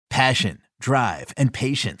Passion, drive, and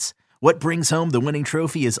patience. What brings home the winning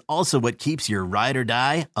trophy is also what keeps your ride or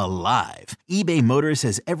die alive. eBay Motors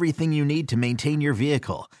has everything you need to maintain your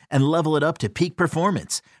vehicle and level it up to peak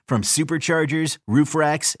performance, from superchargers, roof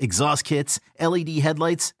racks, exhaust kits, LED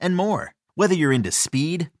headlights, and more. Whether you're into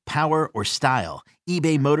speed, power, or style,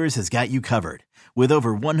 eBay Motors has got you covered. With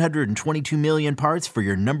over 122 million parts for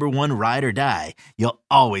your number one ride or die, you'll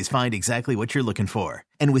always find exactly what you're looking for.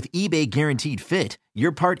 And with eBay Guaranteed Fit,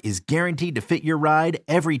 your part is guaranteed to fit your ride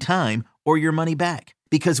every time or your money back.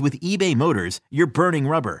 Because with eBay Motors, you're burning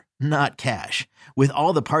rubber, not cash. With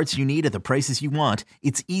all the parts you need at the prices you want,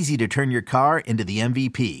 it's easy to turn your car into the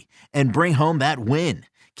MVP and bring home that win.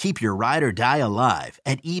 Keep your ride or die alive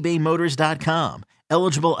at ebaymotors.com.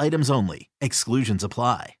 Eligible items only. Exclusions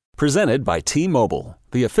apply. Presented by T-Mobile,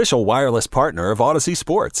 the official wireless partner of Odyssey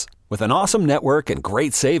Sports. With an awesome network and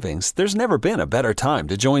great savings, there's never been a better time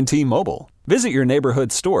to join T-Mobile. Visit your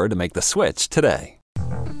neighborhood store to make the switch today.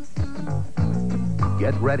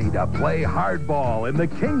 Get ready to play hardball in the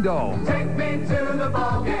Kingdome. Take me to the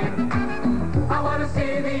ball game. I want to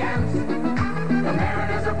see the Ants. The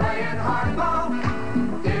Mariners are playing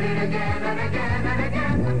hardball. Did it again and again and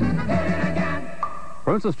again. Did it again.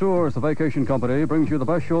 Princess Tours, the vacation company, brings you the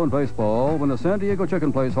best show in baseball when the San Diego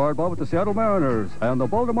Chicken plays hardball with the Seattle Mariners and the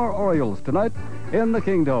Baltimore Orioles tonight in the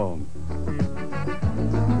Kingdome.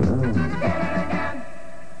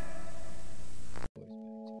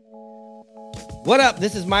 What up?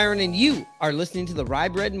 This is Myron, and you are listening to the Rye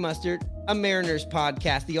Bread and Mustard, a Mariners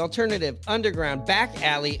podcast, the alternative, underground, back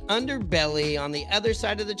alley, underbelly, on the other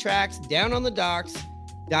side of the tracks, down on the docks,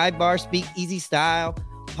 dive bar, speak easy style,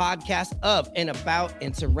 podcast of and about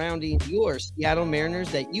and surrounding your Seattle Mariners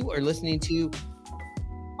that you are listening to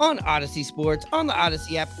on Odyssey Sports, on the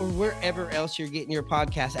Odyssey app, or wherever else you're getting your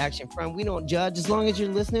podcast action from. We don't judge as long as you're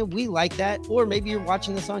listening. We like that. Or maybe you're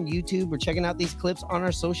watching this on YouTube or checking out these clips on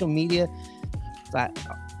our social media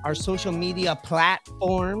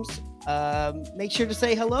platforms. Make sure to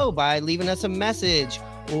say hello by leaving us a message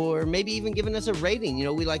or maybe even giving us a rating. You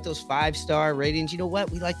know, we like those 5-star ratings. You know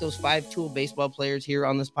what? We like those 5-tool baseball players here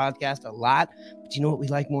on this podcast a lot. But you know what we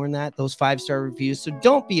like more than that? Those 5-star reviews. So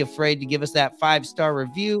don't be afraid to give us that 5-star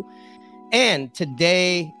review. And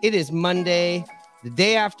today, it is Monday, the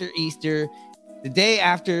day after Easter, the day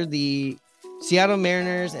after the Seattle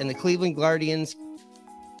Mariners and the Cleveland Guardians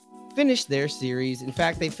finished their series. In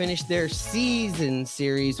fact, they finished their season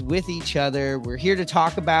series with each other. We're here to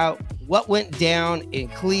talk about what went down in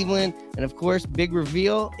Cleveland. And of course, big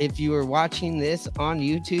reveal, if you are watching this on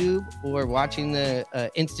YouTube or watching the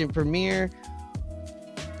instant premiere,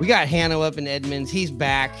 we got Hanno up in Edmonds. He's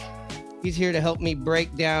back. He's here to help me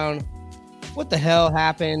break down what the hell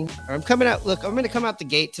happened. I'm going to come out the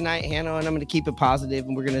gate tonight, Hanno, and I'm going to keep it positive,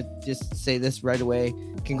 and we're going to just say this right away.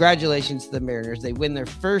 Congratulations to the Mariners. They win their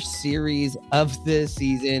first series of the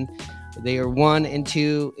season. They are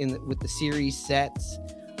 1-2 with the series sets.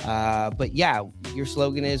 But yeah, your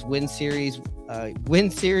slogan is win series.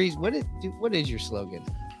 Win series. What is your slogan?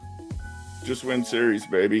 Just win series,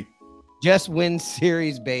 baby. Just win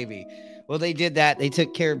series, baby. Well, they did that. They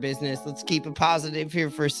took care of business. Let's keep it positive here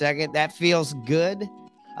for a second. That feels good.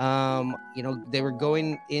 They were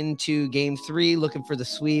going into game 3 looking for the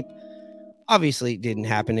sweep. Obviously, it didn't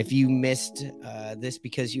happen. If you missed this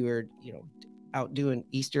because you were, out doing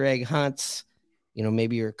Easter egg hunts,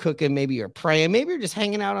 maybe you're cooking, maybe you're praying, maybe you're just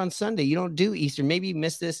hanging out on Sunday. You don't do Easter. Maybe you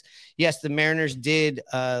missed this. Yes, the Mariners did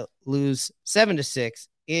lose 7-6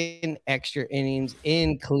 in extra innings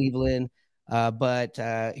in Cleveland. But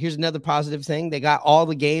here's another positive thing. They got all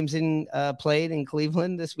the games played in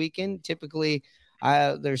Cleveland this weekend. Typically,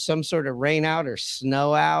 there's some sort of rain out or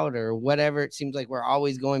snow out or whatever. It seems like we're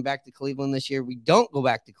always going back to Cleveland this year. We don't go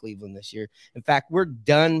back to Cleveland this year. In fact, we're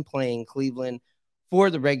done playing Cleveland for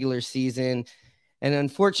the regular season. And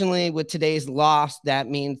unfortunately, with today's loss, that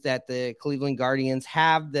means that the Cleveland Guardians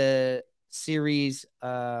have the series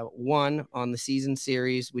won on the season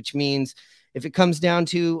series, which means if it comes down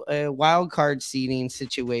to a wild card seeding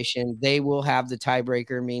situation, they will have the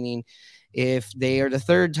tiebreaker, meaning if they are the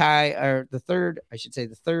third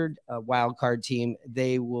wild card team,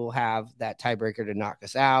 they will have that tiebreaker to knock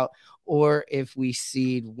us out. Or if we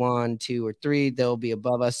seed 1, 2, or 3, they'll be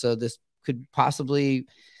above us. So this could possibly,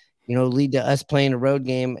 lead to us playing a road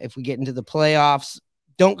game if we get into the playoffs.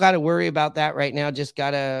 Don't got to worry about that right now. Just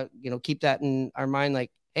got to, keep that in our mind.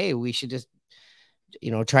 Like, hey, we should just,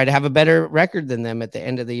 try to have a better record than them at the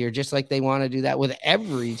end of the year, just like they want to do that with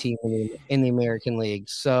every team in the American League.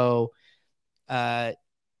 So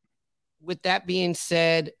with that being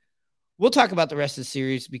said, we'll talk about the rest of the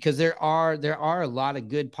series because there are a lot of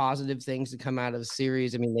good positive things to come out of the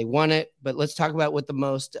series. I mean, they won it, but let's talk about what the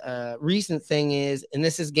most recent thing is. And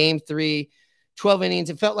this is game 3, 12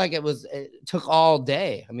 innings. It felt like it took all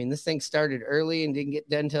day. I mean, this thing started early and didn't get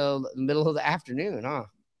done until the middle of the afternoon, huh?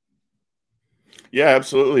 Yeah,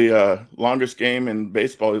 absolutely. Longest game in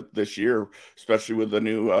baseball this year, especially with the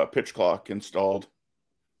new pitch clock installed.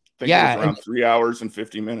 I think it was around 3 hours and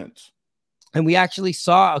 50 minutes. And we actually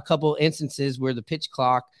saw a couple instances where the pitch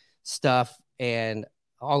clock stuff and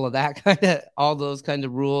all of that all those kind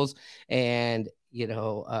of rules and,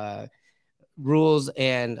 rules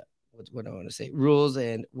and what do I want to say? Rules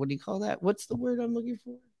and what do you call that? What's the word I'm looking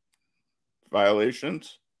for?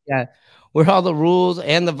 Violations. Yeah. Where all the rules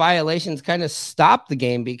and the violations kind of stopped the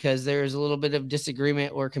game because there's a little bit of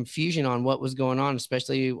disagreement or confusion on what was going on,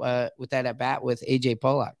 especially with that at bat with AJ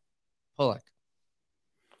Pollock.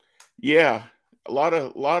 Yeah, a lot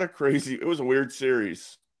of crazy. It was a weird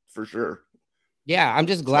series for sure. Yeah, I'm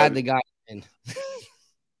just glad they got in.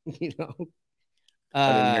 I didn't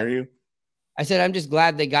hear you. I said I'm just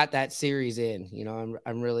glad they got that series in.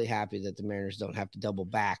 I'm really happy that the Mariners don't have to double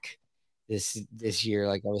back this year,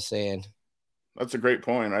 like I was saying. That's a great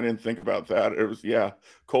point. I didn't think about that. It was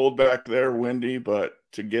cold back there, windy, but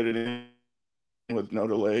to get it in with no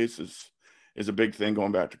delays is a big thing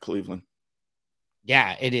going back to Cleveland.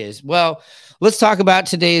 Yeah, it is. Well, let's talk about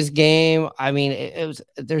today's game. I mean,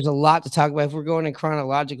 there's a lot to talk about. If we're going in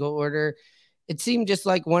chronological order, it seemed just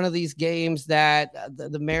like one of these games that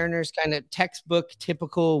the Mariners kind of textbook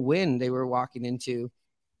typical win they were walking into.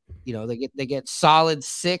 They get solid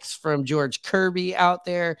 6 from George Kirby out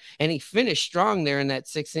there, and he finished strong there in that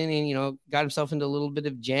 6th inning. Got himself into a little bit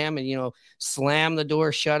of jam and slammed the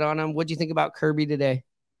door shut on him. What do you think about Kirby today?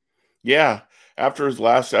 Yeah, after his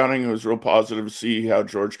last outing, it was real positive to see how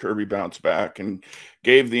George Kirby bounced back and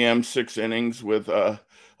gave the M 6 innings with a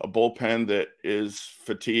bullpen that is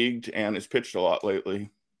fatigued and has pitched a lot lately.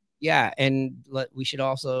 Yeah, and we should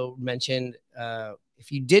also mention,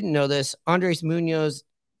 if you didn't know this, Andres Munoz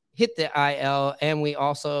hit the IL, and we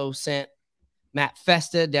also sent Matt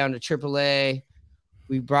Festa down to AAA.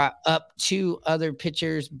 We brought up 2 other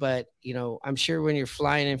pitchers, but, I'm sure when you're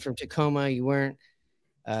flying in from Tacoma, you weren't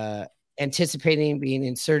anticipating being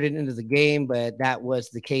inserted into the game, but that was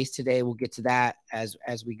the case today. We'll get to that as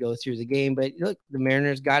we go through the game. But look, the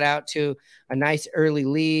Mariners got out to a nice early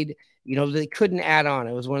lead. They couldn't add on.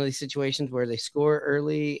 It was one of these situations where they score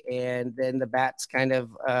early and then the bats kind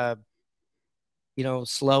of,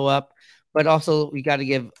 slow up. But also we got to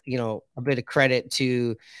give, a bit of credit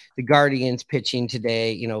to the Guardians pitching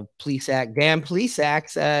today. Dan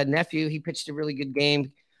Plesac's nephew, he pitched a really good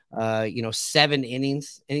game. 7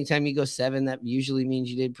 innings. Anytime you go 7, that usually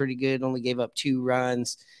means you did pretty good. Only gave up 2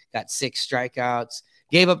 runs, got 6 strikeouts,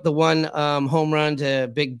 gave up the 1 home run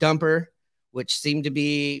to Big Dumper, which seemed to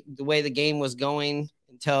be the way the game was going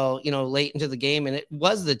until, late into the game. And it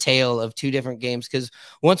was the tale of 2 different games because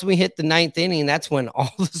once we hit the 9th inning, that's when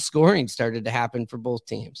all the scoring started to happen for both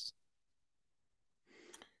teams.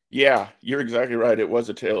 Yeah, you're exactly right. It was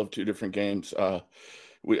a tale of 2 different games.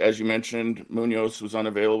 As you mentioned, Munoz was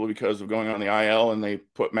unavailable because of going on the IL, and they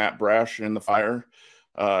put Matt Brash in the fire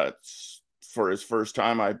for his first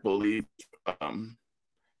time, I believe,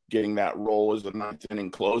 getting that role as the 9th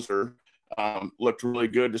inning closer. Looked really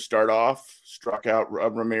good to start off, struck out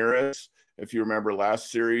Ramirez. If you remember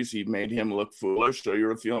last series, he made him look foolish, so you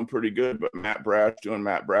were feeling pretty good. But Matt Brash doing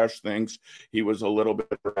Matt Brash things, he was a little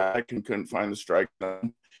bit erratic and couldn't find the strike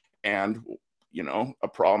zone. And a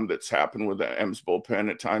problem that's happened with the M's bullpen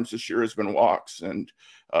at times this year has been walks. And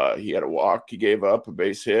he had a walk, he gave up a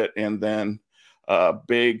base hit, and then a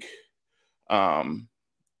big ball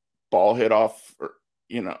hit off,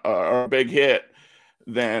 or a big hit.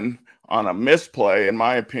 Then on a misplay, in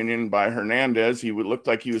my opinion, by Hernandez, he would look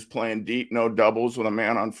like he was playing deep, no doubles with a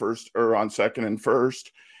man on second and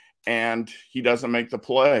first. And he doesn't make the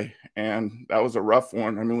play. And that was a rough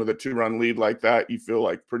one. I mean, with a 2-run lead like that, you feel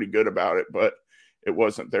like pretty good about it, but it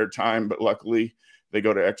wasn't their time. But luckily they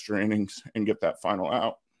go to extra innings and get that final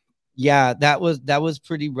out. Yeah, that was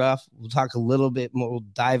pretty rough. We'll talk a little bit more. We'll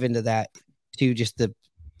dive into that too. Just the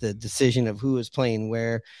decision of who is playing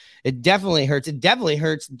where. It definitely hurts. It definitely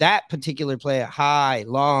hurts that particular play. A high,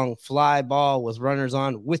 long fly ball with runners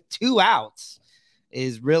on with 2 outs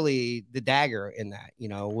is really the dagger in that,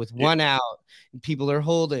 with 1 out, people are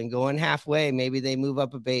holding, going halfway. Maybe they move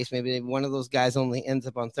up a base. Maybe one of those guys only ends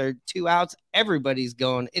up on third. 2 outs. Everybody's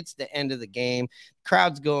going. It's the end of the game.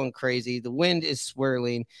 Crowd's going crazy. The wind is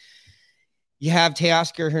swirling. You have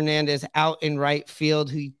Teoscar Hernandez out in right field,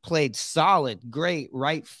 who played solid, great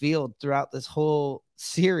right field throughout this whole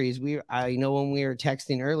series, I know when we were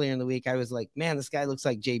texting earlier in the week, I was like, man, this guy looks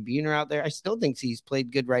like Jay Buhner out there. I still think he's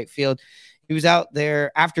played good right field. He was out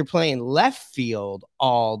there after playing left field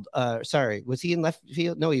was he in left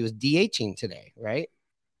field? No, he was DHing today, right?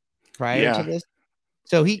 Prior to this.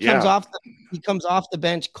 So he comes off the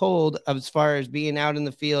bench cold as far as being out in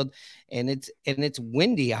the field, and it's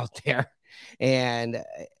windy out there. And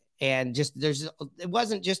just it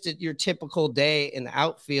wasn't just your typical day in the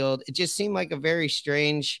outfield. It just seemed like a very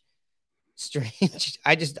strange.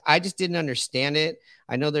 I just didn't understand it.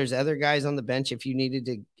 I know there's other guys on the bench. If you needed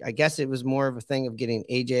to, I guess it was more of a thing of getting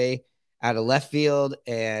AJ out of left field.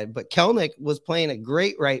 But Kelenic was playing a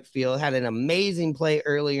great right field, had an amazing play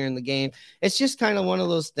earlier in the game. It's just kind of one of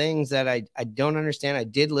those things that I don't understand. I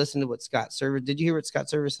did listen to what Scott Service. Did you hear what Scott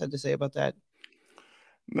Service had to say about that?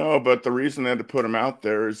 No, but the reason they had to put him out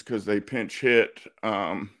there is because they pinch hit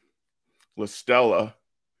LaStella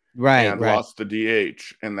and lost the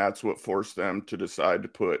DH, and that's what forced them to decide to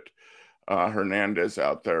put Hernandez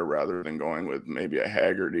out there rather than going with maybe a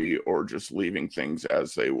Haggerty or just leaving things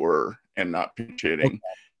as they were and not pinch hitting. Okay.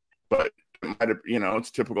 But it might have,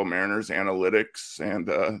 it's typical Mariners analytics, and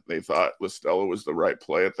they thought LaStella was the right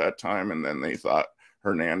play at that time, and then they thought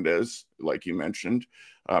Hernandez, like you mentioned,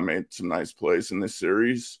 made some nice plays in this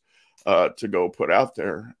series to go put out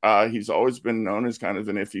there. He's always been known as kind of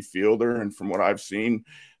an iffy fielder, and from what I've seen,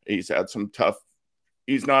 he's had some tough.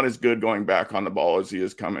 He's not as good going back on the ball as he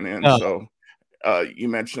is coming in. Oh. So you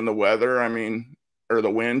mentioned the weather. Or the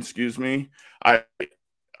wind. Excuse me. I'm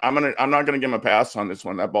not gonna give him a pass on this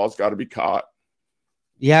one. That ball's got to be caught.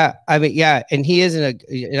 Yeah, and he isn't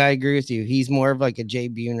and I agree with you. He's more of like a Jay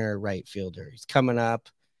Buhner right fielder. He's coming up,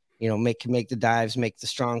 make the dives, make the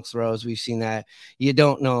strong throws. We've seen that. You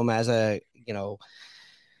don't know him as a,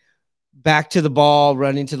 back to the ball,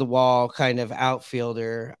 running to the wall kind of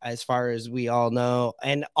outfielder, as far as we all know.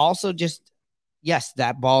 And also just, yes,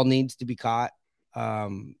 that ball needs to be caught. I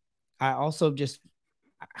also just,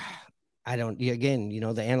 the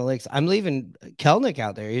analytics. I'm leaving Kelenic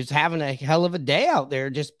out there. He's having a hell of a day out there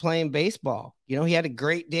just playing baseball. He had a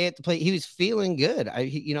great day at the plate. He was feeling good.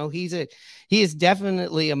 He is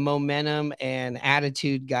definitely a momentum and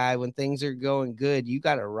attitude guy. When things are going good, you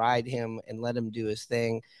got to ride him and let him do his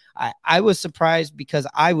thing. I was surprised because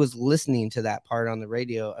I was listening to that part on the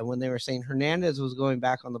radio, and when they were saying Hernandez was going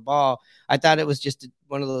back on the ball, I thought it was just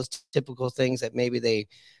one of those typical things that maybe they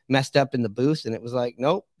messed up in the booth, and it was like,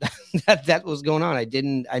 nope, that was going on.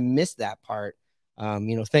 I missed that part.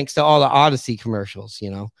 Thanks to all the Odyssey commercials,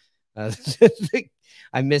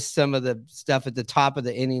 I missed some of the stuff at the top of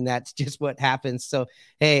the inning. That's just what happens. So,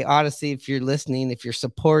 hey, Odyssey, if you're listening, if you're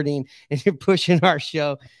supporting and you're pushing our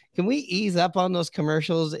show, can we ease up on those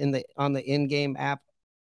commercials on the in-game app?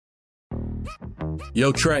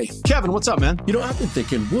 Yo, Trey. Kevin, what's up, man? I've been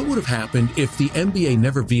thinking, what would have happened if the NBA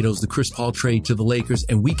never vetoes the Chris Paul trade to the Lakers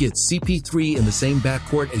and we get CP3 in the same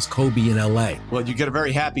backcourt as Kobe in LA? Well, you get a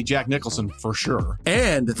very happy Jack Nicholson for sure.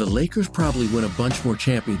 And the Lakers probably win a bunch more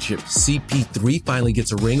championships. CP3 finally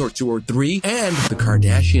gets a ring or two or three, and the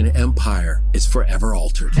Kardashian empire is forever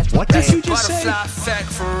altered. What did you just say?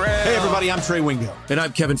 Hey, everybody, I'm Trey Wingo. And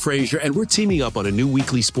I'm Kevin Frazier, and we're teaming up on a new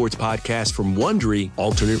weekly sports podcast from Wondery,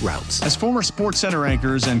 Alternate Routes. As former Sports Center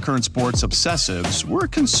anchors and current sports obsessives, we're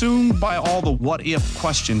consumed by all the what-if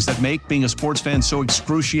questions that make being a sports fan so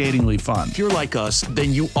excruciatingly fun. If you're like us,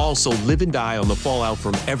 then you also live and die on the fallout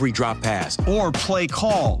from every drop pass. Or play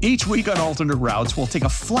call. Each week on Alternate Routes, we'll take a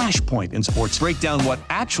flashpoint in sports, break down what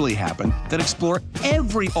actually happened, then explore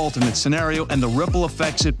every alternate scenario and the ripple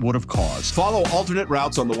effects it would have caused. Follow Alternate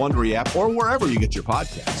Routes on the Wondery app or wherever you get your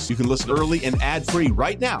podcasts. You can listen early and ad-free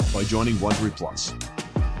right now by joining Wondery Plus.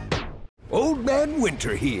 Old Man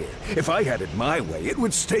Winter here. If I had it my way, it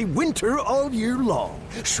would stay winter all year long.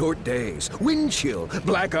 Short days, wind chill,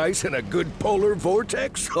 black ice, and a good polar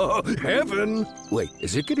vortex. Oh, heaven. Wait,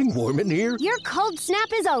 is it getting warm in here? Your cold snap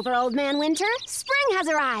is over, Old Man Winter. Spring has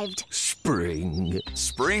arrived. Spring.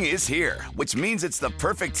 Spring is here, which means it's the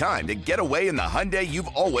perfect time to get away in the Hyundai you've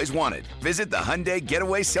always wanted. Visit the Hyundai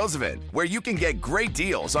Getaway Sales Event, where you can get great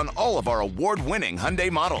deals on all of our award-winning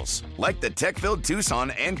Hyundai models, like the tech-filled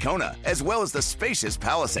Tucson and Kona, as well as the spacious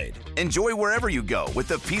Palisade. Enjoy wherever you go with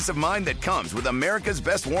the peace of mind that comes with America's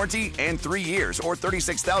best warranty and 3 years or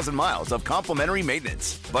 36,000 miles of complimentary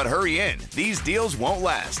maintenance. But hurry in, these deals won't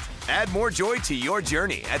last. Add more joy to your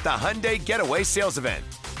journey at the Hyundai Getaway Sales Event.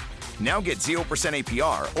 Now get 0%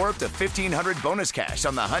 APR or up to $1,500 bonus cash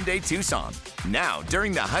on the Hyundai Tucson. Now,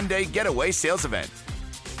 during the Hyundai Getaway Sales Event.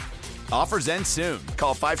 Offers end soon.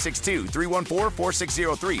 Call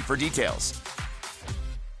 562-314-4603 for details.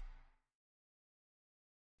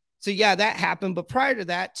 So yeah, that happened. But prior to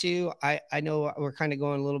that too, I know we're kind of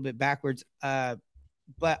going a little bit backwards.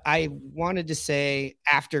 But I wanted to say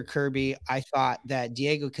after Kirby, I thought that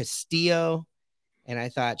Diego Castillo and I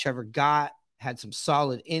thought Trevor Gott had some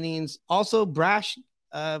solid innings. Also, Brash,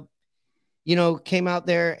 came out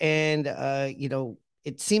there and,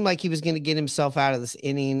 it seemed like he was going to get himself out of this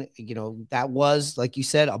inning. That was, like you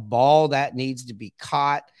said, a ball that needs to be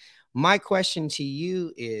caught. My question to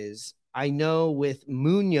you is, I know with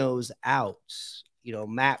Munoz out,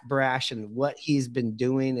 Matt Brash and what he's been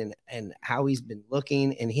doing and how he's been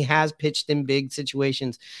looking, and he has pitched in big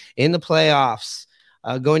situations in the playoffs,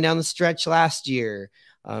 going down the stretch last year,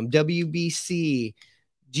 WBC.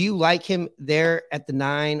 Do you like him there at the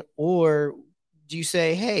 9, or do you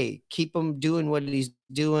say, hey, keep him doing what he's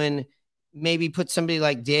doing? Maybe put somebody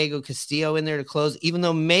like Diego Castillo in there to close, even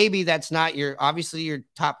though maybe that's not obviously your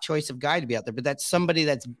top choice of guy to be out there, but that's somebody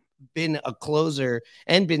that's been a closer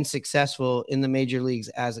and been successful in the major leagues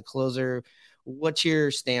as a closer. What's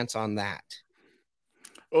your stance on that?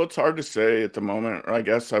 Well, it's hard to say at the moment. I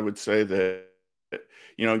guess I would say that,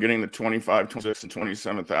 getting the 25, 26, and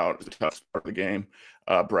 27th out is a tough part of the game.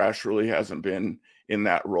 Brash really hasn't been in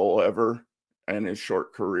that role ever in his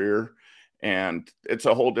short career. And it's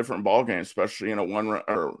a whole different ballgame, especially in a one-run,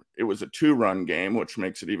 or it was a 2-run game, which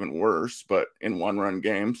makes it even worse. But in 1-run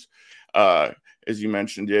games, as you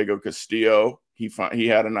mentioned, Diego Castillo, he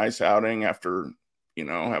had a nice outing after,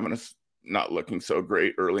 having not looking so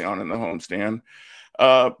great early on in the homestand.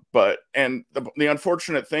 But the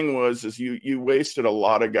unfortunate thing is you wasted a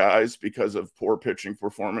lot of guys because of poor pitching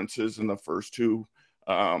performances in the first 2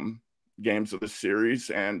 games of the series,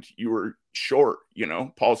 and you were short.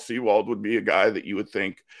 Paul Sewald would be a guy that you would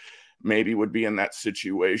think maybe would be in that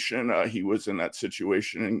situation. He was in that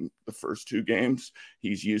situation in the first 2 games.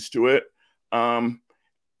 He's used to it. And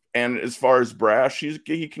as far as Brash,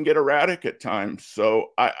 he can get erratic at times.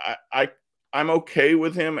 So I'm okay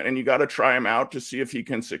with him, and you got to try him out to see if he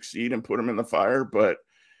can succeed and put him in the fire. But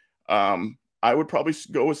I would probably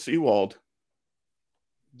go with Sewald.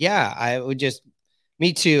 Yeah, I would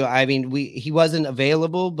me too. I mean, he wasn't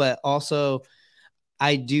available, but also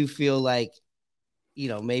I do feel like,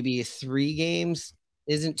 maybe 3 games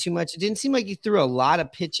isn't too much. It didn't seem like he threw a lot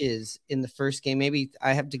of pitches in the first game. Maybe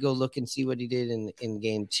I have to go look and see what he did in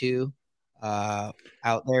game 2 out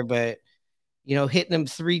there, but hitting him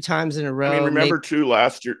 3 times in a row. I mean, remember too,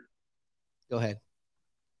 last year. Go ahead.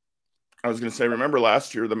 I was going to say, remember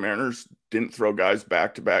last year, the Mariners didn't throw guys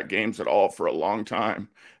back-to-back games at all for a long time.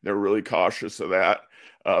 They were really cautious of that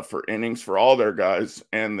for innings for all their guys,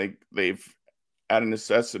 and they've out of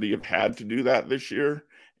necessity have had to do that this year.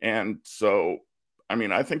 And so, I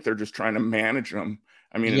mean, I think they're just trying to manage them.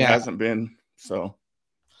 I mean, It hasn't been so.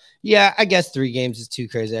 Yeah, I guess 3 games is too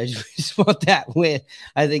crazy. I just want that win.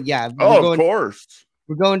 I think, of course.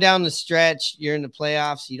 We're going down the stretch. You're in the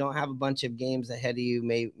playoffs. You don't have a bunch of games ahead of you.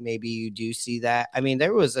 Maybe you do see that. I mean,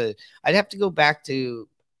 I'd have to go back to,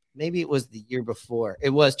 maybe it was the year before. It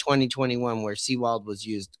was 2021 where Sewald was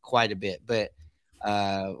used quite a bit. But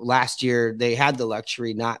last year they had the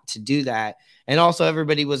luxury not to do that. And also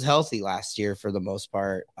everybody was healthy last year for the most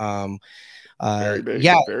part. Very big.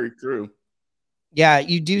 Yeah, very true. Yeah,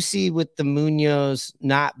 you do see with the Munoz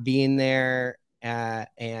not being there,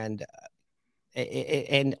 and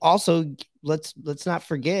also let's not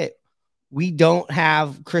forget, we don't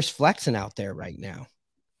have Chris Flexen out there right now.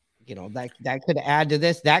 That could add to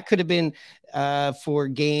this. That could have been for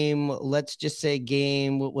game. Let's just say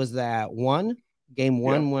game. What was that? Game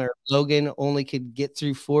 1 where Logan only could get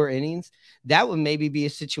through 4 innings. That would maybe be a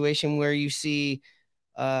situation where you see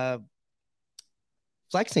Flexen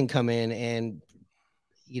come in and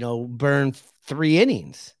burn 3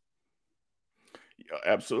 innings. Yeah,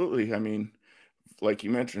 absolutely. I mean, like you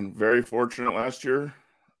mentioned, very fortunate last year.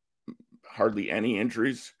 Hardly any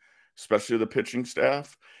injuries, especially the pitching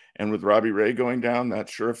staff. And with Robbie Ray going down, that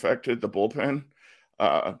sure affected the bullpen.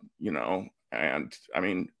 And I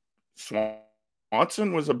mean,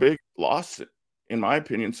 Swanson was a big loss, in my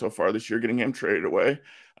opinion, so far this year, getting him traded away.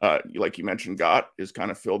 Like you mentioned, Gott has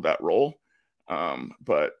kind of filled that role.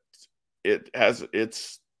 But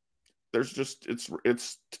it's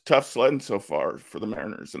tough sledding so far for the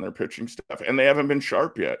Mariners and their pitching staff, and they haven't been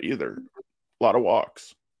sharp yet either. A lot of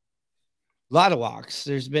walks.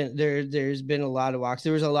 There's been a lot of walks.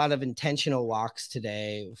 There was a lot of intentional walks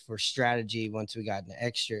today for strategy once we got into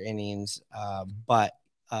extra innings. But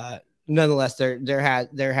nonetheless,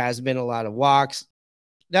 there has been a lot of walks.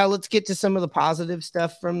 Now let's get to some of the positive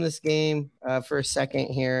stuff from this game for a second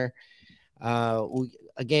here.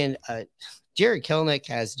 Jerry Kelenic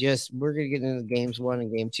has we're going to get into games 1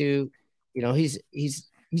 and game 2. He's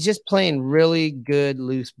he's just playing really good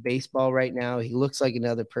loose baseball right now. He looks like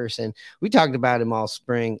another person. We talked about him all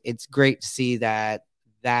spring. It's great to see that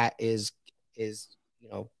is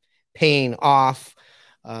paying off.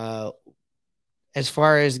 As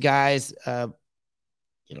far as guys,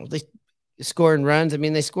 they scoring runs. I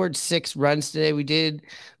mean, they scored 6 runs today. We did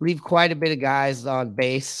leave quite a bit of guys on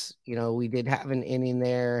base. We did have an inning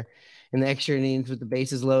there in the extra innings with the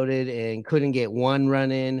bases loaded and couldn't get 1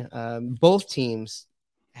 run in. Both teams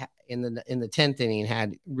in the 10th inning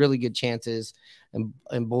had really good chances, and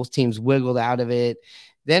both teams wiggled out of it.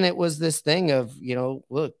 Then it was this thing of,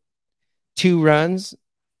 look, 2 runs.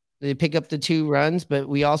 They pick up the 2 runs, but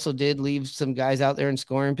we also did leave some guys out there in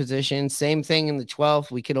scoring position. Same thing in the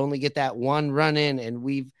 12th. We could only get that 1 run in, and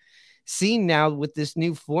we've seen now with this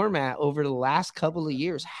new format over the last couple of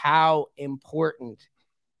years how important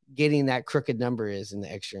getting that crooked number is in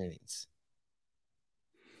the extra innings.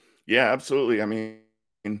 Yeah, absolutely. I mean,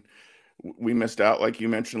 we missed out, like you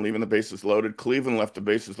mentioned, leaving the bases loaded. Cleveland left the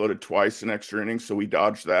bases loaded twice in extra innings, so we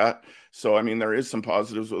dodged that. So, I mean, there is some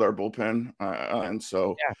positives with our bullpen, and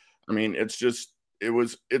so. Yeah. I mean, it's just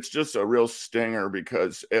a real stinger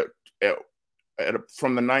because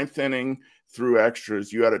from the 9th inning through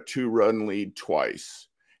extras, you had a 2-run lead twice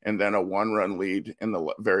and then a 1-run lead in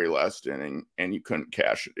the very last inning, and you couldn't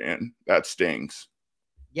cash it in. That stings.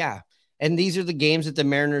 Yeah. And these are the games that the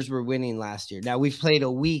Mariners were winning last year. Now we've played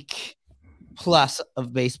a week plus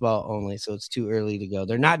of baseball only, so it's too early to go.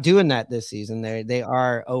 They're not doing that this season. They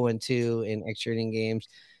are 0-2 in extra inning games.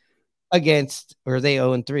 They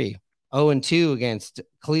 0-3, 0-2 against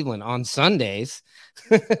Cleveland on Sundays.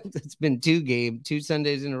 It's been 2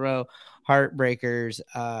 Sundays in a row, heartbreakers,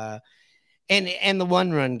 and the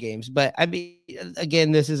 1-run games. But I mean,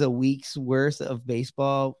 again, this is a week's worth of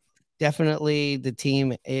baseball. Definitely the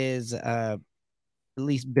team is at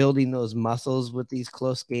least building those muscles with these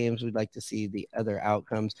close games. We'd like to see the other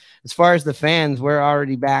outcomes. As far as the fans, we're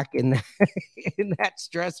already back in that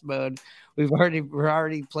stress mode. We're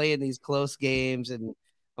already playing these close games, and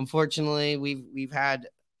unfortunately, we've had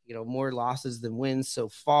more losses than wins so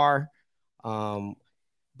far.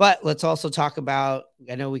 But let's also talk about.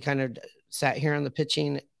 I know we kind of sat here on the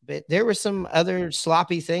pitching, but there were some other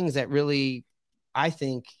sloppy things that really, I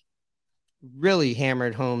think, really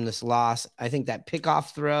hammered home this loss. I think that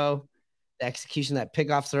pickoff throw, the execution of that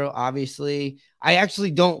pickoff throw, obviously, I actually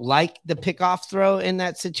don't like the pickoff throw in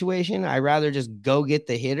that situation. I rather just go get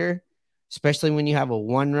the hitter, especially when you have a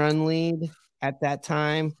 1-run lead at that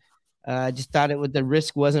time. I just thought the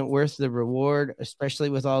risk wasn't worth the reward, especially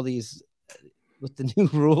with all these, with the new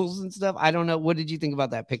rules and stuff. I don't know. What did you think about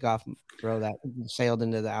that pickoff throw that sailed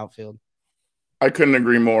into the outfield? I couldn't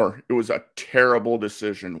agree more. It was a terrible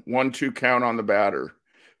decision. 1-2 count on the batter.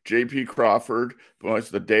 J.P. Crawford was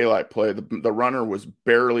the daylight play. The runner was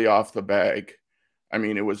barely off the bag. I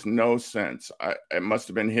mean, it was no sense. It must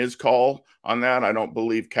have been his call on that. I don't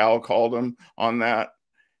believe Cal called him on that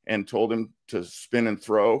and told him to spin and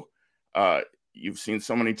throw. You've seen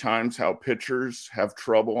so many times how pitchers have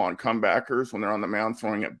trouble on comebackers when they're on the mound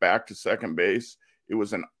throwing it back to second base. It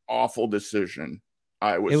was an awful decision.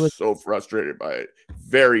 I was so frustrated by it.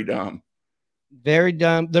 Very dumb. Very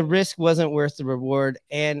dumb. The risk wasn't worth the reward.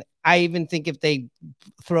 And I even think if they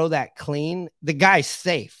throw that clean, the guy's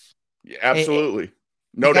safe. Yeah, absolutely.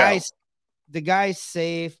 No doubt. The guy's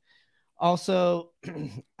safe. Also,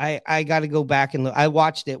 I got to go back and look. I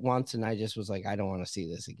watched it once and I just was like, I don't want to see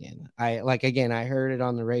this again. I heard it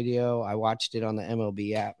on the radio. I watched it on the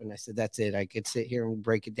MLB app and I said, that's it. I could sit here and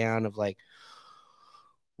break it down of like,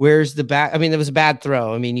 where's the back? I mean, it was a bad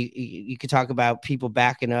throw. I mean, you could talk about people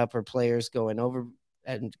backing up or players going over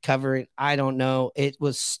and covering. I don't know. It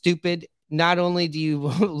was stupid. Not only do you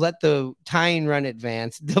let the tying run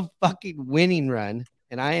advance, the fucking winning run.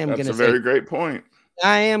 And that's a very great point.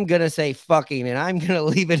 I am going to say fucking, and I'm going to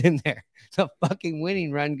leave it in there. The fucking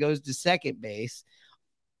winning run goes to second base.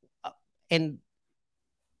 And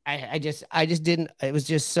I just didn't, it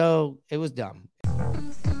was dumb.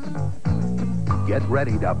 Get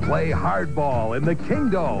ready to play hardball in the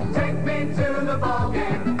Kingdom. Take me to the ball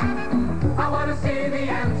game. I want to see the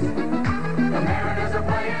Ants. The Mariners are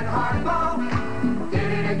playing hardball. Did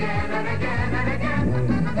it again and again and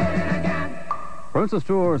again. Did it again. Princess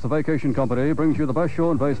Tours, the vacation company, brings you the best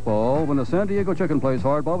show in baseball when the San Diego Chicken plays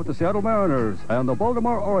hardball with the Seattle Mariners and the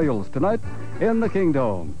Baltimore Orioles tonight in the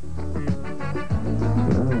Kingdom.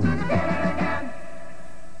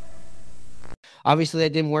 Obviously,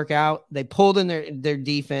 that didn't work out. They pulled in their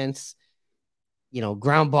defense,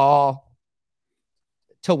 ground ball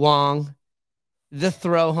to Wong. The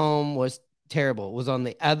throw home was terrible. Was on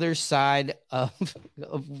the other side of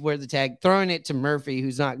where the tag, throwing it to Murphy,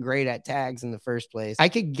 who's not great at tags in the first place. I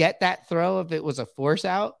could get that throw if it was a force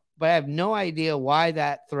out, but I have no idea why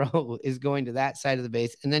that throw is going to that side of the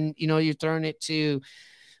base. And then, you're throwing it to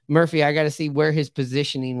Murphy. I got to see where his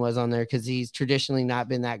positioning was on there, because he's traditionally not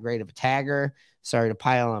been that great of a tagger. Sorry to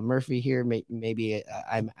pile on Murphy here. Maybe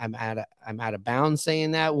I'm out of bounds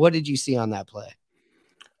saying that. What did you see on that play?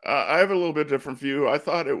 I have a little bit different view. I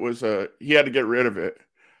thought it was he had to get rid of it.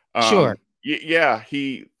 Sure. Yeah,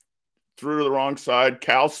 he threw to the wrong side.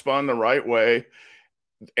 Cal spun the right way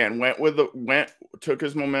and took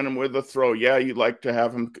his momentum with the throw. Yeah, you'd like to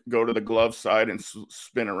have him go to the glove side and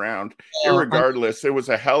spin around. Irregardless, it was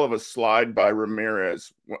a hell of a slide by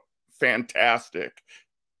Ramirez. Fantastic.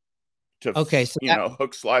 To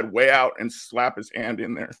hook slide way out and slap his hand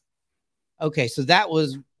in there. Okay, so that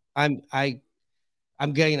was I'm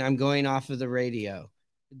going off of the radio.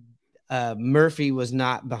 Murphy was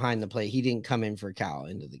not behind the plate. He didn't come in for Cal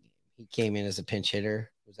into the game. He came in as a pinch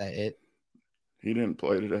hitter. Was that it? He didn't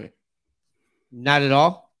play today. Not at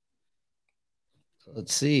all.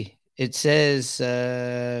 Let's see. It says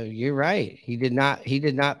you're right. He did not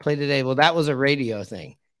play today. Well, that was a radio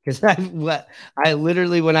thing. Because I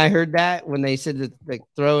literally, when I heard that, when they said that the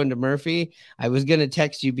throw into Murphy, I was going to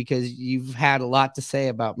text you because you've had a lot to say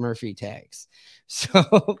about Murphy tags.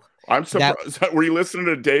 So I'm surprised. Were you listening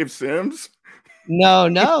to Dave Sims?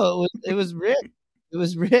 No, it was Rick. It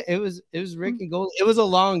was Rick and Gold. It was a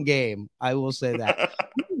long game. I will say that.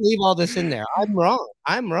 You can leave all this in there. I'm wrong.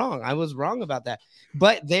 I was wrong about that.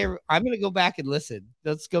 But I'm going to go back and listen.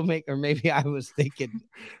 Let's go or maybe I was thinking.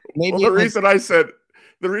 Maybe the reason I said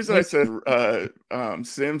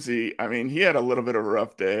Simsy, I mean, he had a little bit of a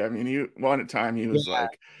rough day. I mean, he was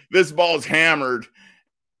like, this ball's hammered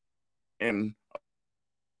and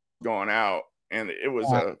going out, and it was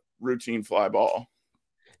a routine fly ball.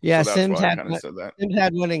 Yeah, so Sims had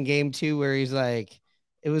one in game 2 where he's like,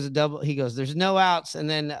 it was a double. He goes, there's no outs. And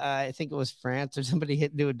then I think it was France or somebody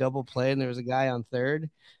do a double play, and there was a guy on third.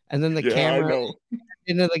 And then the camera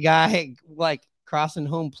into the guy like crossing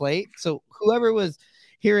home plate. So whoever was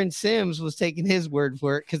hearing Sims was taking his word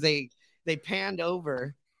for it, because they panned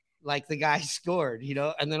over like the guy scored,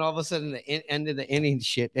 and then all of a sudden the end of the inning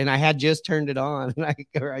shit. And I had just turned it on, and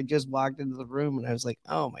I just walked into the room, and I was like,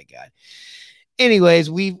 oh my God. Anyways,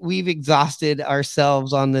 we've exhausted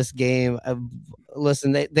ourselves on this game.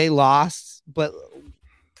 Listen, they lost, but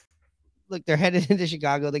look, they're headed into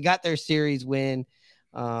Chicago. They got their series win.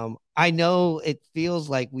 I know it feels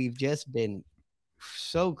like we've just been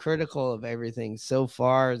so critical of everything so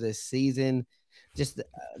far this season, just the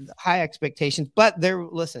high expectations. But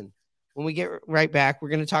listen, when we get right back, we're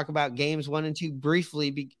going to talk about games 1 and 2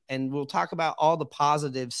 briefly, and we'll talk about all the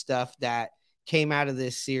positive stuff that came out of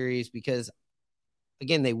this series, because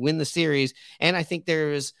again, they win the series. And I think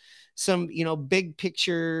there's some, big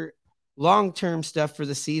picture, long-term stuff for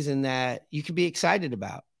the season that you can be excited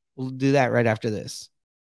about. We'll do that right after this.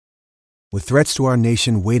 With threats to our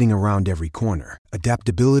nation waiting around every corner,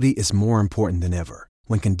 adaptability is more important than ever.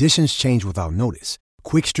 When conditions change without notice,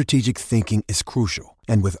 quick strategic thinking is crucial.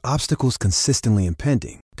 And with obstacles consistently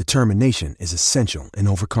impending, determination is essential in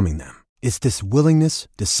overcoming them. It's this willingness,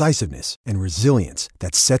 decisiveness, and resilience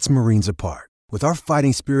that sets Marines apart. With our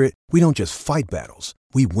fighting spirit, we don't just fight battles,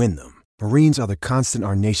 we win them. Marines are the constant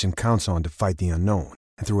our nation counts on to fight the unknown.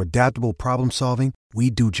 And through adaptable problem solving, we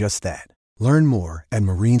do just that. Learn more at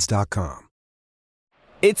marines.com.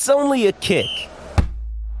 It's only a kick,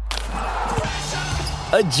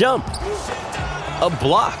 a jump, a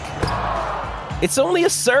block. It's only a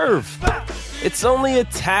serve. It's only a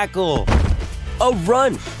tackle, a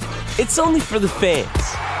run. It's only for the fans.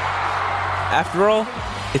 After all,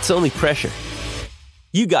 it's only pressure.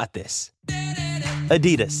 You got this.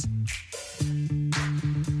 Adidas.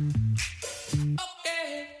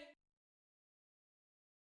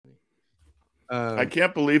 I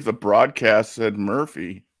can't believe the broadcast said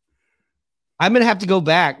Murphy. I'm going to have to go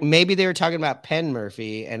back. Maybe they were talking about Penn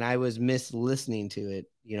Murphy, and I was listening to it.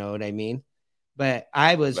 You know what I mean? But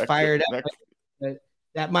I was fired up.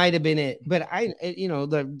 That might have been it. But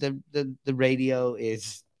the radio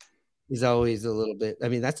is always a little bit. I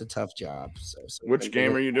mean, that's a tough job. So which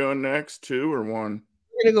game are you doing next? 2 or 1?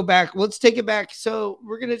 We're gonna go back. Let's take it back. So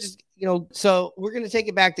we're gonna we're gonna take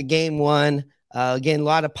it back to game 1. Again, a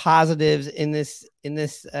lot of positives in this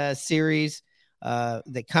series.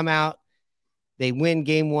 They come out, they win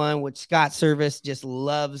game 1, which Scott Service just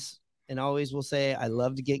loves and always will say, I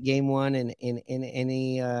love to get game 1 in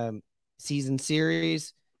any season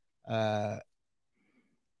series. And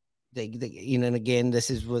again,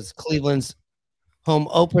 this was Cleveland's home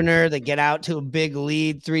opener. They get out to a big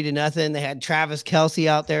lead, 3-0. They had Travis Kelce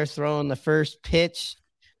out there throwing the first pitch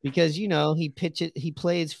because he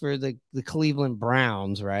plays for the Cleveland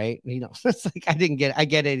Browns, right? It's like I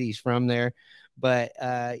get it, he's from there, but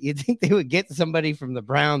you'd think they would get somebody from the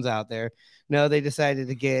Browns out there. No, they decided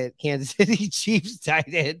to get Kansas City Chiefs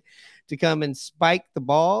tight end to come and spike the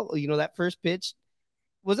ball. That first pitch,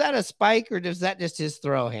 was that a spike or was that just his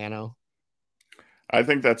throw, Hanno? I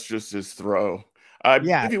think that's just his throw. I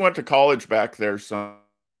Yeah. believe he went to college back there, some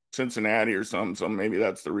Cincinnati or something, so maybe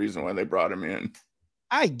that's the reason why they brought him in.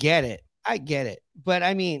 I get it. But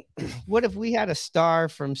I mean, what if we had a star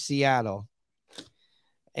from Seattle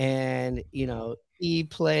and, he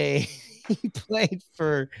played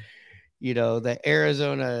for, the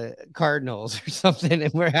Arizona Cardinals or something,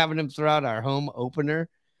 and we're having him throw out our home opener?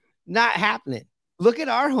 Not happening. Look at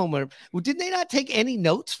our home opener. Well, did they not take any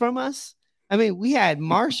notes from us? I mean, we had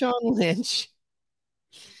Marshawn Lynch,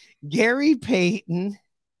 Gary Payton,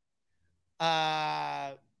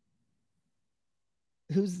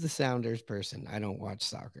 who's the Sounders person? I don't watch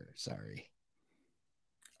soccer. Sorry.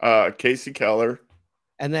 Casey Keller.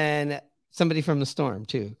 And then somebody from the Storm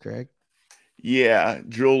too, correct? Yeah,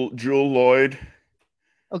 Jewel Lloyd.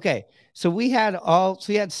 Okay, so we had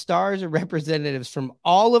stars or representatives from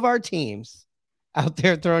all of our teams out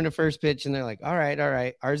there throwing the first pitch, and they're like, all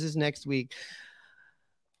right, ours is next week.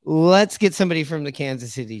 Let's get somebody from the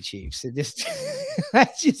Kansas City Chiefs. I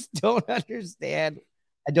just don't understand.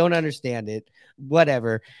 I don't understand it.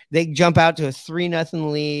 Whatever. They jump out to a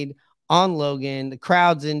 3-0 lead on Logan. The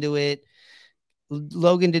crowd's into it.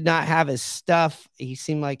 Logan did not have his stuff. He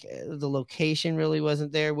seemed like the location really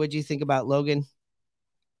wasn't there. What'd you think about Logan?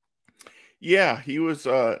 Yeah, he was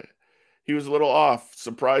a little off.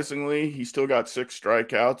 Surprisingly, he still got 6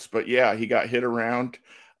 strikeouts, but yeah, he got hit around.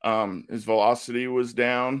 His velocity was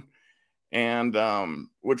down, and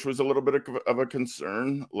which was a little bit of a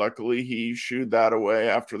concern. Luckily, he shooed that away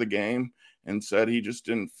after the game and said he just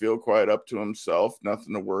didn't feel quite up to himself.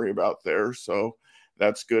 Nothing to worry about there. So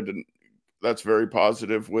that's good. And that's very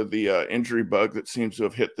positive with the injury bug that seems to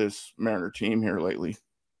have hit this Mariner team here lately.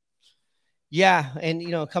 Yeah, and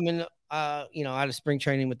coming out of spring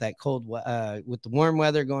training with that with the warm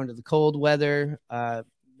weather going to the cold weather,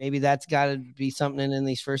 maybe that's got to be something in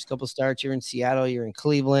these first couple starts. You're in Seattle, you're in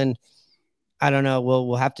Cleveland. I don't know.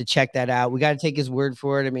 We'll have to check that out. We got to take his word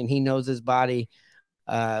for it. I mean, he knows his body.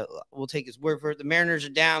 We'll take his word for it. The Mariners are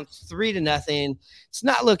down 3-0. It's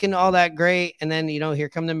not looking all that great. And then, here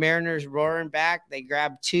come the Mariners roaring back. They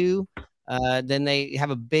grab 2. Then they have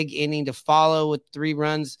a big inning to follow with 3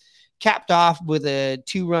 runs, capped off with a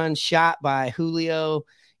 2-run shot by Julio.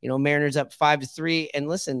 Mariners up 5-3. And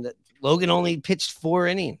listen, Logan only pitched 4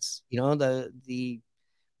 innings. The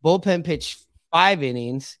bullpen pitched 5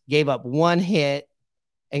 innings, gave up 1 hit,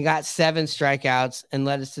 and got 7 strikeouts and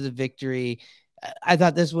led us to the victory. I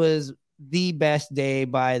thought this was the best day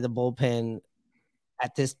by the bullpen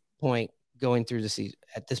at this point going through the season,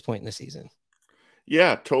 at this point in the season.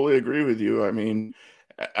 Yeah, totally agree with you. I mean,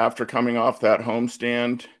 after coming off that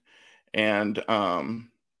homestand and,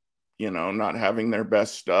 not having their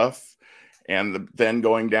best stuff and then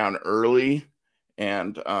going down early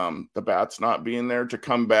and the bats not being there to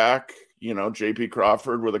come back, JP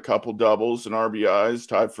Crawford with a couple doubles and RBIs,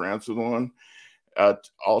 Ty France with 1.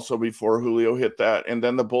 Also before Julio hit that. And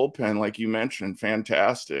then the bullpen, like you mentioned,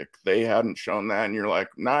 fantastic. They hadn't shown that. And you're like,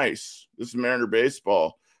 nice. This is Mariner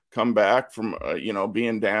baseball. Come back from,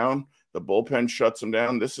 being down. The bullpen shuts them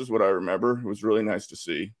down. This is what I remember. It was really nice to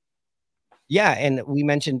see. Yeah. And we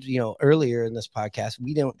mentioned, earlier in this podcast,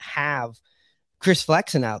 we don't have Chris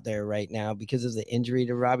Flexen out there right now because of the injury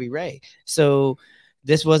to Robbie Ray. So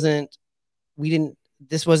this wasn't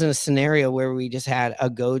a scenario where we just had a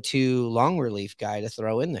go-to long relief guy to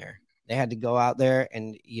throw in there. They had to go out there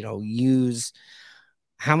and, use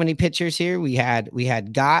how many pitchers here? We had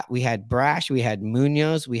Gott, we had Brash, we had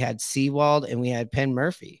Munoz, we had Sewald, and we had Penn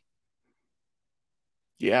Murphy.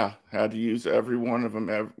 Yeah, had to use every one of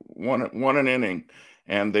them, one an inning,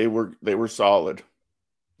 and they were solid.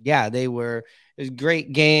 Yeah, they were. It was a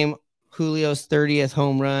great game. Julio's 30th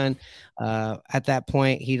home run. At that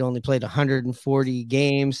point, he'd only played 140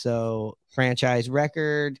 games, so franchise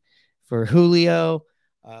record for Julio.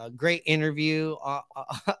 Great interview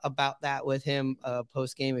about that with him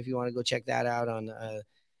post game. If you want to go check that out on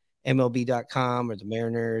MLB.com or the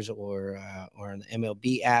Mariners or on the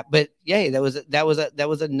MLB app. But yeah, that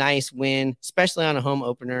was a nice win, especially on a home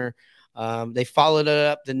opener. They followed it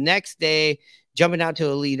up the next day, jumping out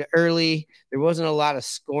to a lead early. There wasn't a lot of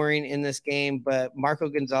scoring in this game, but Marco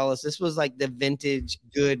Gonzalez, this was like the vintage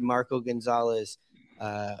good Marco Gonzalez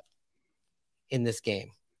in this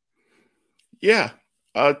game. Yeah,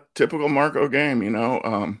 a typical Marco game,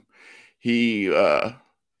 he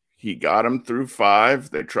got him through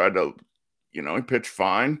 5. They tried to, he pitched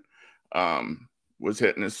fine, was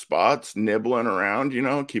hitting his spots, nibbling around,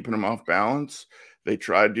 keeping him off balance. They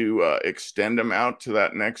tried to extend him out to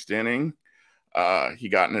that next inning. He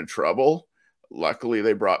got into trouble. Luckily,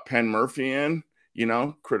 they brought Penn Murphy in,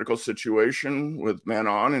 critical situation with men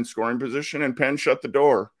on in scoring position, and Penn shut the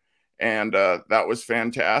door. And that was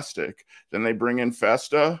fantastic. Then they bring in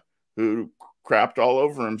Festa, who crapped all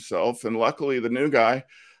over himself. And luckily, the new guy,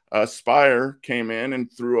 Spire, came in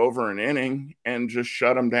and threw over an inning and just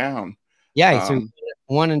shut him down. Yeah, he threw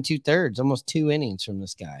 1 2/3, almost 2 innings from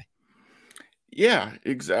this guy. Yeah,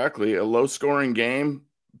 exactly. A low-scoring game.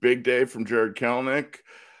 Big day from Jared Kelenic.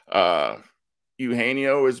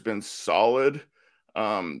 Eugenio has been solid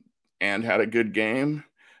and had a good game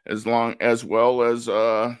as well as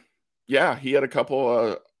he had a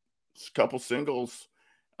couple singles.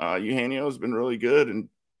 Eugenio has been really good, and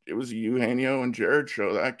it was a Eugenio and Jared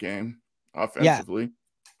show that game offensively. Yeah.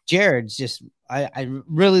 Jared's just I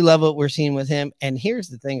really love what we're seeing with him. And here's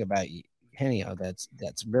the thing about Eugenio that's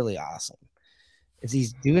really awesome. Is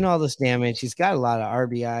he's doing all this damage. He's got a lot of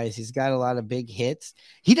RBIs. He's got a lot of big hits.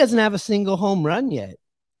 He doesn't have a single home run yet,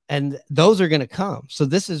 and those are going to come. So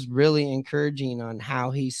this is really encouraging on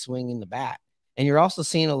how he's swinging the bat. And you're also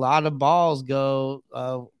seeing a lot of balls go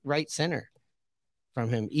right center from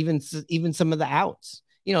him, even some of the outs.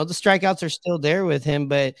 The strikeouts are still there with him,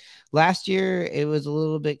 but last year it was a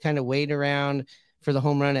little bit kind of weighed around for the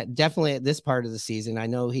home run definitely at this part of the season. I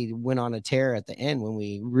know he went on a tear at the end when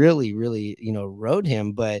we really, really, rode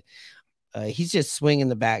him, but he's just swinging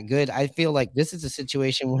the bat good. I feel like this is a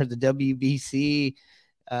situation where the WBC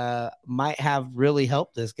might have really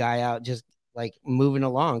helped this guy out, just like moving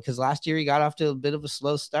along. Cause last year he got off to a bit of a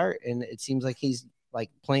slow start, and it seems like he's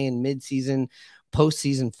like playing mid-season,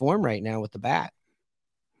 postseason form right now with the bat.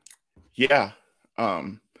 Yeah.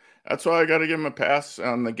 That's why I got to give him a pass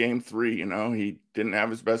on the game 3. He didn't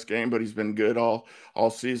have his best game, but he's been good all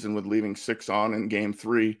season with leaving 6 on in game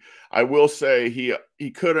 3. I will say he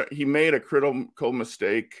made a critical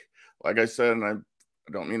mistake. Like I said, and I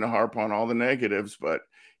don't mean to harp on all the negatives, but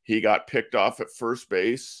he got picked off at first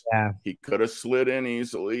base. Yeah. He could have slid in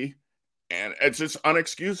easily, and it's just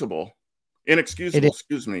inexcusable,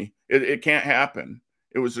 excuse me. It can't happen.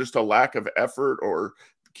 It was just a lack of effort or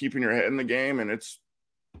keeping your head in the game, and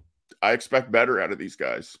I expect better out of these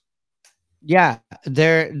guys. Yeah,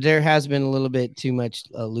 there has been a little bit too much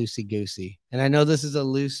loosey-goosey. And I know this is a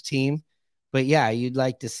loose team, but yeah, you'd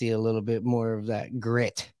like to see a little bit more of that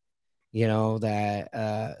grit, that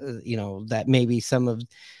maybe some of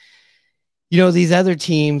these other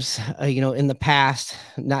teams, in the past,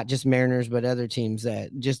 not just Mariners, but other teams that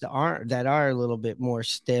just are a little bit more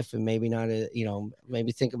stiff, and maybe not,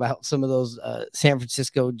 maybe think about some of those San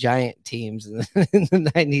Francisco Giant teams in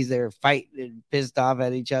the 90s. They were fighting, pissed off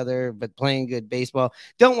at each other, but playing good baseball.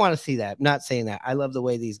 Don't want to see that. I'm not saying that. I love the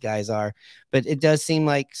way these guys are, but it does seem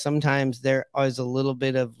like sometimes there is a little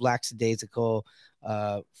bit of lackadaisical,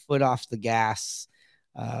 foot off the gas,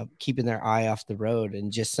 keeping their eye off the road,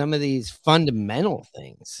 and just some of these fundamental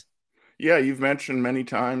things. Yeah, you've mentioned many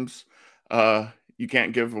times you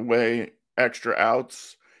can't give away extra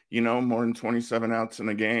outs, more than 27 outs in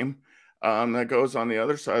a game. That goes on the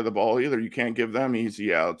other side of the ball either. You can't give them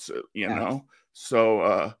easy outs, know.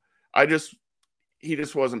 So he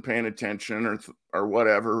just wasn't paying attention or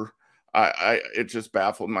whatever. It just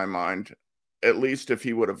baffled my mind. At least if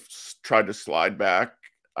he would have tried to slide back,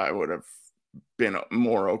 I would have been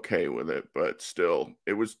more okay with it, but still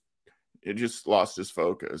it just lost his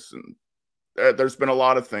focus. And there's been a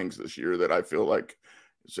lot of things this year that I feel like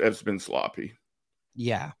has been sloppy.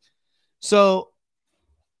 Yeah. So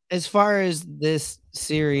as far as this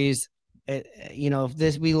series,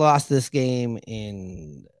 if we lost this game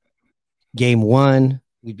in game 1,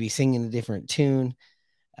 we'd be singing a different tune.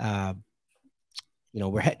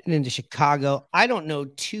 We're heading into Chicago. I don't know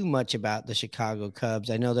too much about the Chicago Cubs.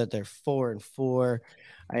 I know that they're 4-4.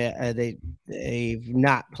 They've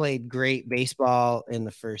not played great baseball in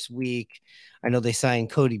the first week. I know they signed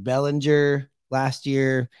Cody Bellinger last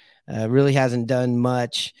year. Really hasn't done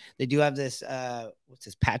much. They do have this,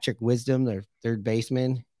 Patrick Wisdom, their third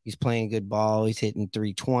baseman. He's playing good ball. He's hitting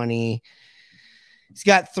 320. He's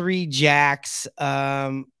got 3 jacks.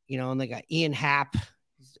 And they got Ian Happ.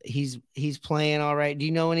 He's playing all right. Do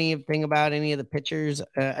you know anything about any of the pitchers?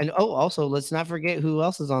 And also let's not forget who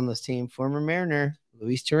else is on this team. Former Mariner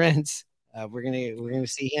Luis Torrens. We're gonna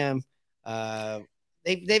see him.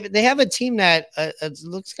 they have a team that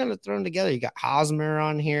looks kind of thrown together. You got Hosmer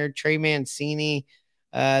on here, Trey Mancini.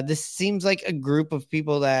 This seems like a group of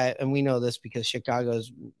people that, and we know this because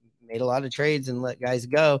Chicago's made a lot of trades and let guys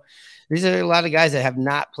go. These are a lot of guys that have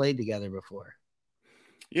not played together before.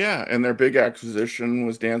 Yeah, and their big acquisition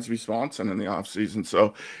was Dansby Swanson in the offseason.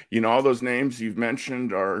 So, all those names you've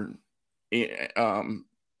mentioned are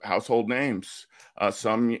household names.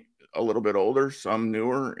 Some a little bit older, some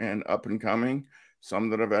newer and up and coming, some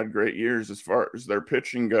that have had great years. As far as their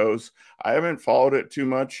pitching goes, I haven't followed it too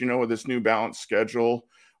much, with this new balanced schedule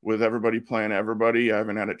with everybody playing everybody. I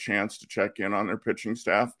haven't had a chance to check in on their pitching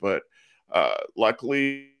staff, but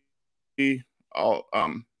luckily, all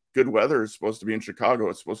good weather is supposed to be in Chicago.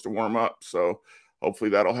 It's supposed to warm up. So hopefully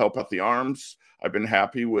that'll help out the arms. I've been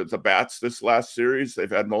happy with the bats this last series.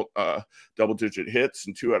 They've had double-digit hits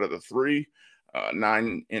in 2 out of the 3,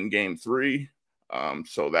 9 in game 3.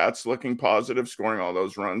 So that's looking positive, scoring all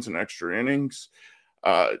those runs in extra innings.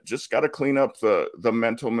 Just got to clean up the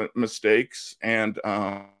mental mistakes. And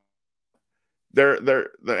the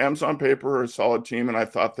M's on paper are a solid team, and I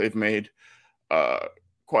thought they've made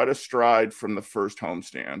quite a stride from the first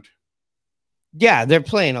homestand. Yeah, they're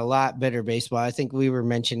playing a lot better baseball. I think we were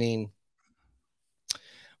mentioning,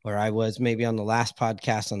 or I was maybe on the last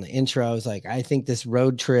podcast on the intro, I was like, I think this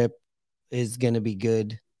road trip is going to be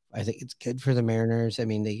good. I think it's good for the Mariners. I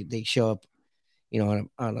mean, they show up, on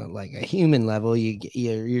a like a human level.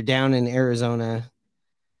 You're down in Arizona.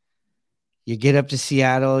 You get up to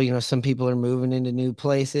Seattle, some people are moving into new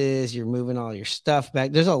places. You're moving all your stuff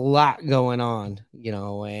back. There's a lot going on,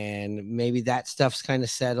 and maybe that stuff's kind of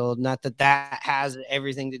settled. Not that has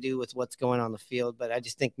everything to do with what's going on the field, but I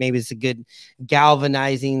just think maybe it's a good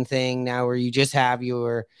galvanizing thing now where you just have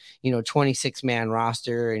your, 26-man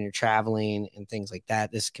roster and you're traveling and things like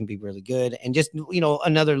that. This can be really good. And just,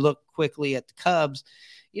 another look quickly at the Cubs,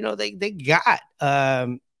 they got,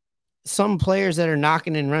 some players that are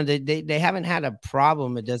knocking and running, they haven't had a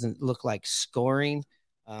problem. It doesn't look like scoring.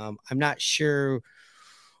 I'm not sure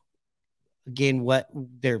again what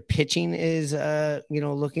their pitching is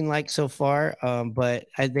looking like so far. But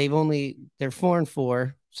they're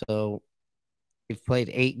 4-4, so they've played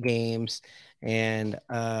 8 games, and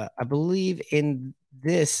I believe in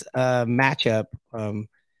this matchup,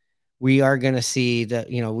 we are going to see that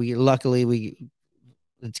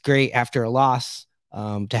it's great after a loss.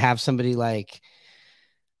 To have somebody like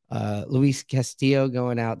Luis Castillo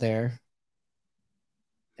going out there.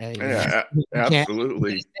 Yeah,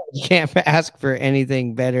 absolutely. You can't ask for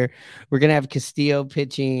anything better. We're going to have Castillo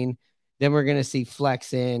pitching. Then we're going to see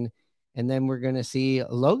Flexen. And then we're going to see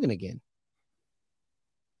Logan again.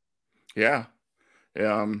 Yeah.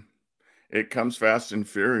 It comes fast and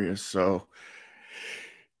furious. So,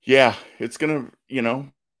 yeah, it's going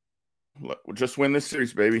to, just win this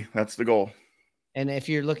series, baby. That's the goal. And if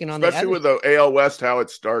you're looking on especially with the AL West, how it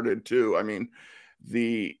started too. I mean,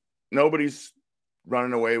 nobody's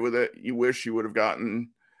running away with it. You wish you would have gotten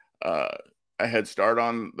a head start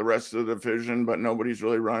on the rest of the division, but nobody's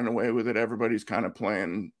really running away with it. Everybody's kind of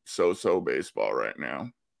playing so-so baseball right now.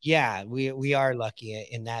 Yeah, we are lucky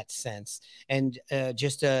in that sense. And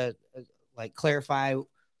just to clarify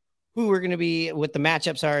who we're going to be, what the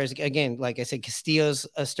matchups are is, again, like I said, Castillo's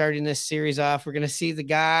starting this series off. We're going to see the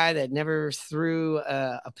guy that never threw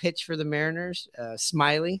a pitch for the Mariners,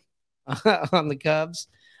 Smiley, on the Cubs.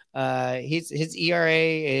 His ERA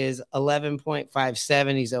is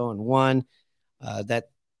 11.57. He's 0-1.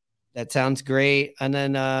 That sounds great. And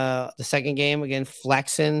then the second game, again,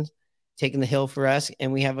 Flexen taking the hill for us.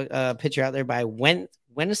 And we have a pitcher out there by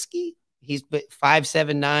Wenisky. He's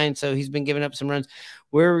 5.79, so he's been giving up some runs.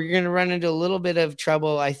 Where we're going to run into a little bit of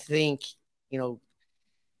trouble, I think,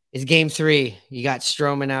 is game 3. You got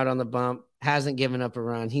Stroman out on the bump, hasn't given up a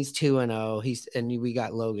run. He's 2-0. And we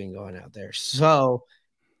got Logan going out there. So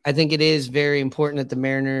I think it is very important that the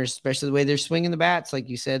Mariners, especially the way they're swinging the bats, like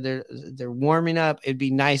you said, they're warming up. It'd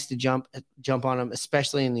be nice to jump on them,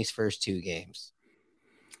 especially in these first 2 games.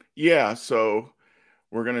 Yeah, so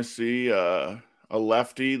we're going to see a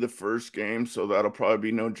lefty the first game, so that'll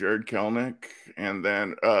probably be no Jared Kelenic. And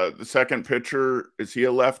then the second pitcher, is he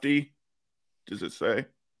a lefty? Does it say?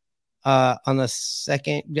 On the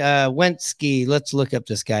second, Wensky, let's look up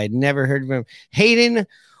this guy. Never heard of him. Hayden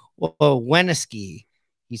Wenisky.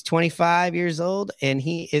 He's 25 years old, and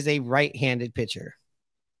he is a right-handed pitcher.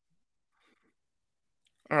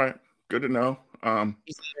 All right, good to know.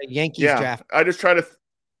 He's a Yankees draft. I just trying to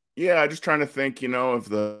think, of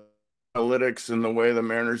the analytics and the way the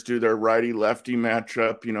Mariners do their righty-lefty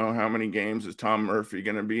matchup. How many games is Tom Murphy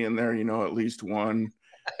going to be in there? At least one.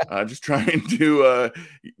 Just trying to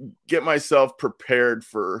get myself prepared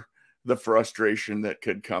for the frustration that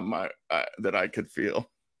could come, that I could feel.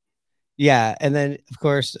 Yeah, and then of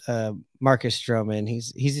course Marcus Stroman,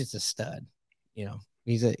 he's just a stud.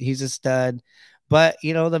 He's a stud. But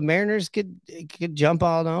the Mariners could jump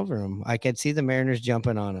all over him. I could see the Mariners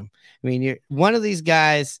jumping on him. I mean, you're one of these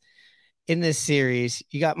guys in this series.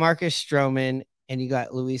 You got Marcus Stroman and you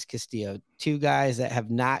got Luis Castillo, two guys that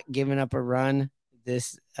have not given up a run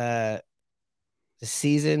this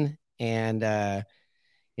season. And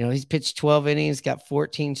he's pitched 12 innings, got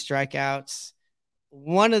 14 strikeouts.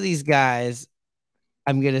 One of these guys,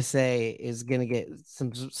 I'm gonna say, is gonna get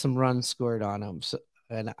some runs scored on him. So,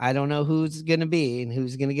 and I don't know who's gonna be and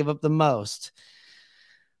who's gonna give up the most,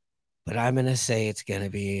 but I'm gonna say it's gonna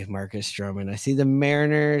be Marcus Stroman. I see the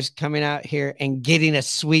Mariners coming out here and getting a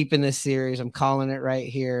sweep in this series. I'm calling it right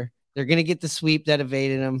here. They're gonna get the sweep that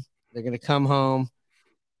evaded them. They're gonna come home.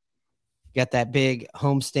 Got that big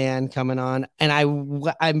homestand coming on, and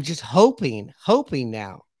I'm just hoping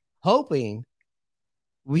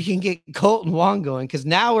we can get Colton Wong going, because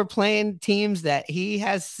now we're playing teams that he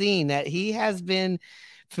has seen, that he has been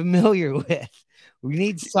familiar with. We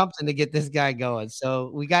need something to get this guy going.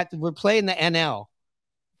 So we're playing the NL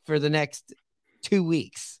for the next 2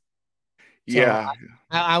 weeks. So Yeah.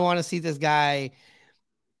 I want to see this guy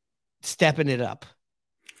stepping it up.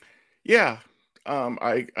 Yeah.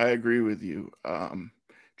 I agree with you.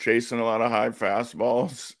 Chasing a lot of high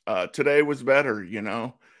fastballs. Today was better,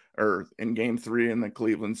 or in game 3 in the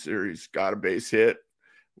Cleveland series, got a base hit,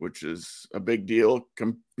 which is a big deal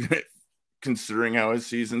considering how his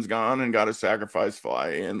season's gone, and got a sacrifice fly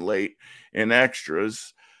in late in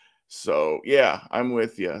extras. So yeah, I'm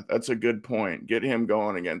with you. That's a good point. Get him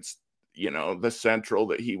going against, the Central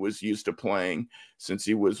that he was used to playing since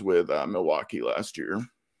he was with Milwaukee last year.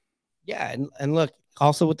 Yeah. And look,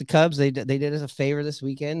 also with the Cubs, they did us a favor this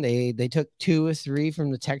weekend. They took 2 or 3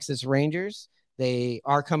 from the Texas Rangers. They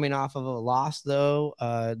are coming off of a loss, though.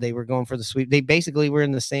 They were going for the sweep. They basically were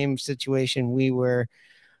in the same situation we were,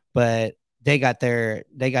 but they got their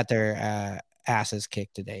asses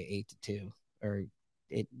kicked today, 8-2, or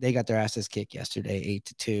they got their asses kicked yesterday,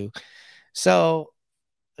 8-2. So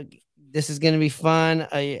this is going to be fun.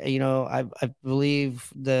 I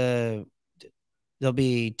believe there'll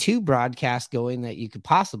be 2 broadcasts going that you could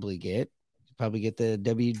possibly get. You probably get the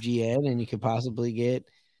WGN, and you could possibly get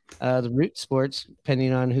the Root Sports,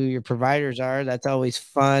 depending on who your providers are. That's always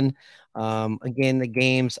fun. Again, the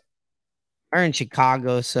games are in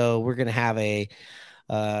Chicago, so we're going to have a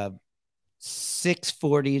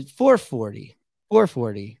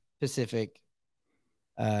 4:40 Pacific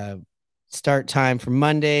start time for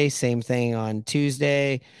Monday. Same thing on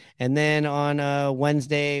Tuesday, and then on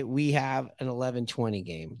Wednesday we have an 11:20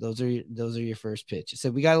 game. Those are your first pitch.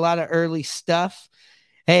 So we got a lot of early stuff.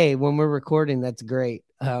 Hey, when we're recording, that's great.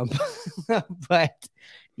 But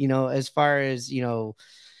as far as if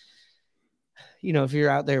you're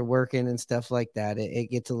out there working and stuff like that,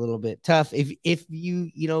 it gets a little bit tough. If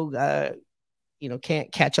you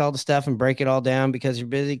can't catch all the stuff and break it all down because you're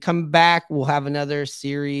busy, come back. We'll have another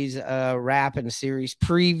series wrap and a series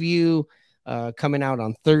preview coming out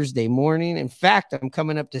on Thursday morning. In fact, I'm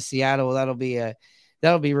coming up to Seattle. That'll be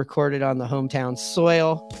recorded on the hometown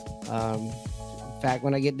soil. In fact,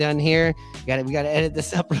 when I get done here, we got to edit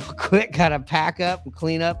this up real quick. Got to pack up and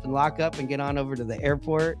clean up and lock up and get on over to the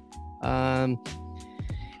airport.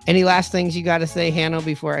 Any last things you got to say, Hanno,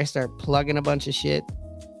 before I start plugging a bunch of shit?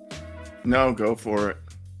 No, go for it.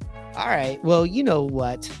 All right. Well, you know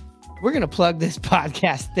what? We're going to plug this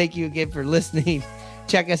podcast. Thank you again for listening.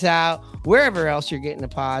 Check us out wherever else you're getting a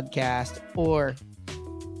podcast, or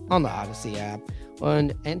on the Odyssey app.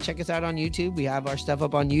 And check us out on YouTube. We have our stuff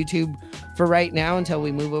up on YouTube for right now until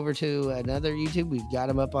we move over to another YouTube. We've got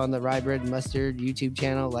them up on the Rye Bread and Mustard YouTube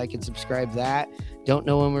channel. Like and subscribe that. Don't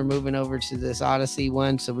know when we're moving over to this Odyssey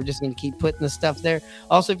one, so we're just going to keep putting the stuff there.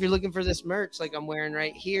 Also, if you're looking for this merch like I'm wearing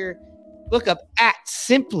right here, look up at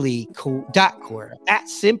simply.cora, at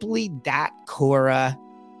simply.cora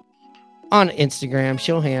on Instagram.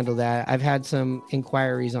 She'll handle that. I've had some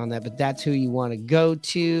inquiries on that, but that's who you want to go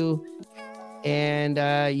to. And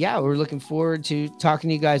we're looking forward to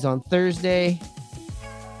talking to you guys on Thursday.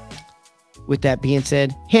 With that being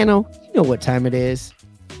said, Hanno, you know what time it is.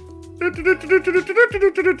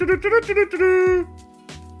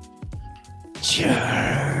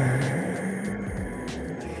 Charge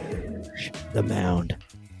the mound.